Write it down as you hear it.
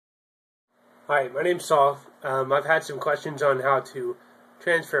Hi, my name's Saul. I've had some questions on how to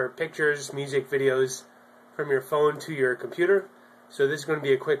transfer pictures, music, videos from your phone to your computer. So this is going to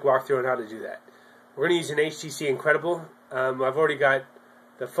be a quick walkthrough on how to do that. We're going to use an HTC Incredible. I've already got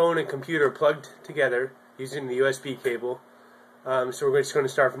the phone and computer plugged together using the USB cable. So we're just going to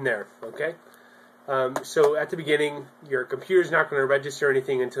start from there, okay? So at the beginning, your computer is not going to register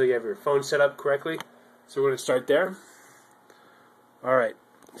anything until you have your phone set up correctly. So we're going to start there. Alright,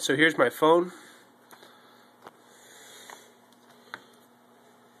 so here's my phone.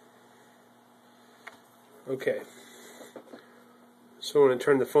 Okay, so I'm going to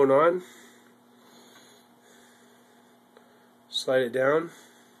turn the phone on, slide it down.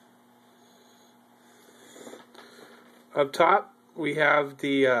 Up top we have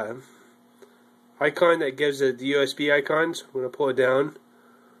the icon that gives the USB icons. I'm going to pull it down.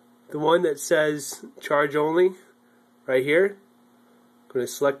 The one that says charge only right here, I'm going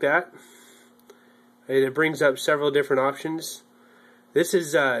to select that, and it brings up several different options. This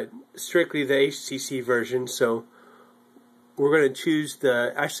is strictly the HTC version, so we're going to choose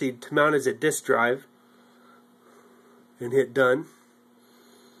to mount as a disk drive and hit done.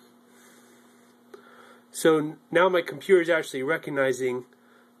 So now my computer is actually recognizing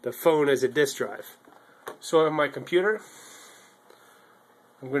the phone as a disk drive. So on my computer,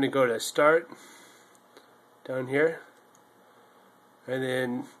 I'm going to go to Start down here, and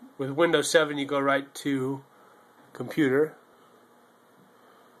then with Windows 7 you go right to Computer,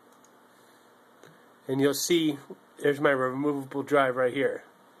 and you'll see there's my removable drive right here.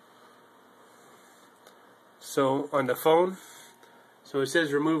 So on the phone, so it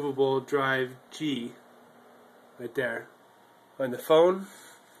says removable drive G right there. On the phone,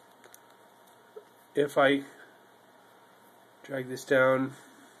 if I drag this down,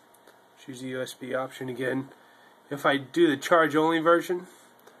 choose the USB option again, if I do the charge only version,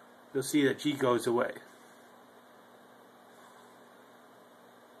 you'll see that G goes away.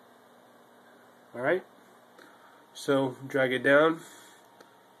 Alright, so drag it down,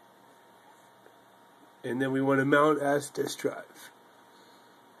 and then we want to mount as disk drive.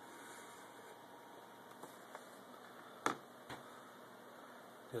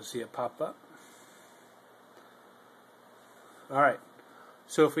 You'll see it pop up. Alright,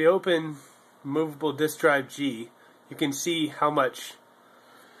 so if we open movable disk drive G, you can see how much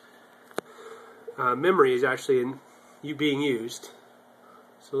memory is actually being used.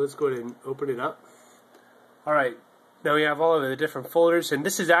 So let's go ahead and open it up. Alright, now we have all of the different folders, and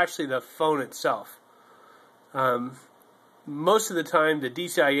this is actually the phone itself. Most of the time the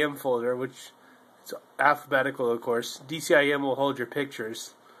DCIM folder, which is alphabetical of course, DCIM will hold your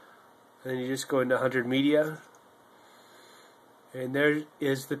pictures. And then you just go into 100 media, and there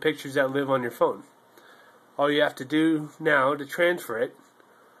is the pictures that live on your phone. All you have to do now to transfer it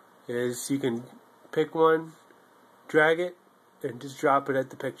is you can pick one, drag it, and just drop it at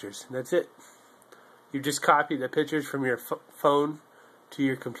the pictures, and that's it. You just copy the pictures from your phone to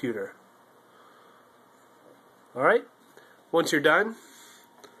your computer. Alright, once you're done,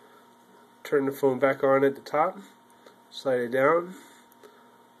 turn the phone back on at the top, slide it down,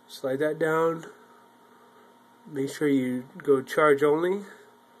 slide that down, make sure you go charge only,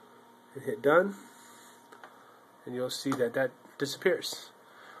 and hit done, and you'll see that that disappears.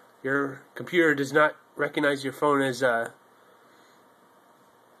 Your computer does not recognize your phone as a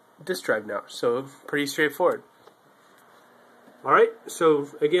disk drive now, so pretty straightforward. Alright, so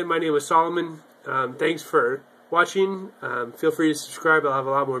again, my name is Solomon. Thanks for watching. Feel free to subscribe. I'll have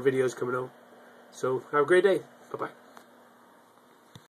a lot more videos coming out. So have a great day. Bye-bye.